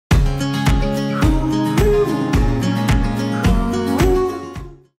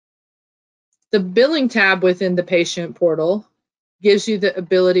The billing tab within the patient portal gives you the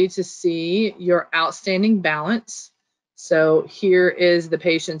ability to see your outstanding balance. So here is the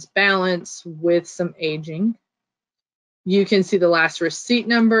patient's balance with some aging. You can see the last receipt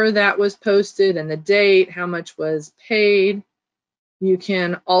number that was posted and the date, how much was paid. You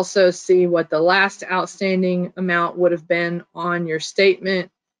can also see what the last outstanding amount would have been on your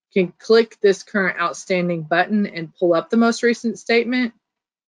statement. You can click this current outstanding button and pull up the most recent statement.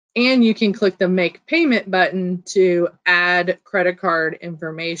 And you can click the Make Payment button to add credit card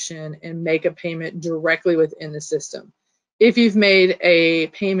information and make a payment directly within the system. If you've made a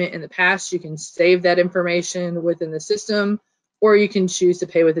payment in the past, you can save that information within the system, or you can choose to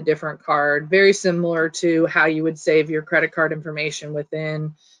pay with a different card, very similar to how you would save your credit card information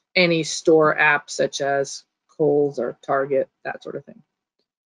within any store app such as Kohl's or Target, that sort of thing.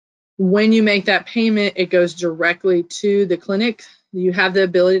 When you make that payment, it goes directly to the clinic. You have the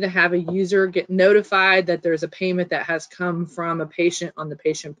ability to have a user get notified that there's a payment that has come from a patient on the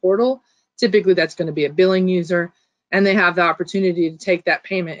patient portal. Typically, that's going to be a billing user, and they have the opportunity to take that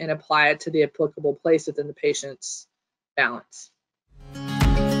payment and apply it to the applicable place within the patient's balance.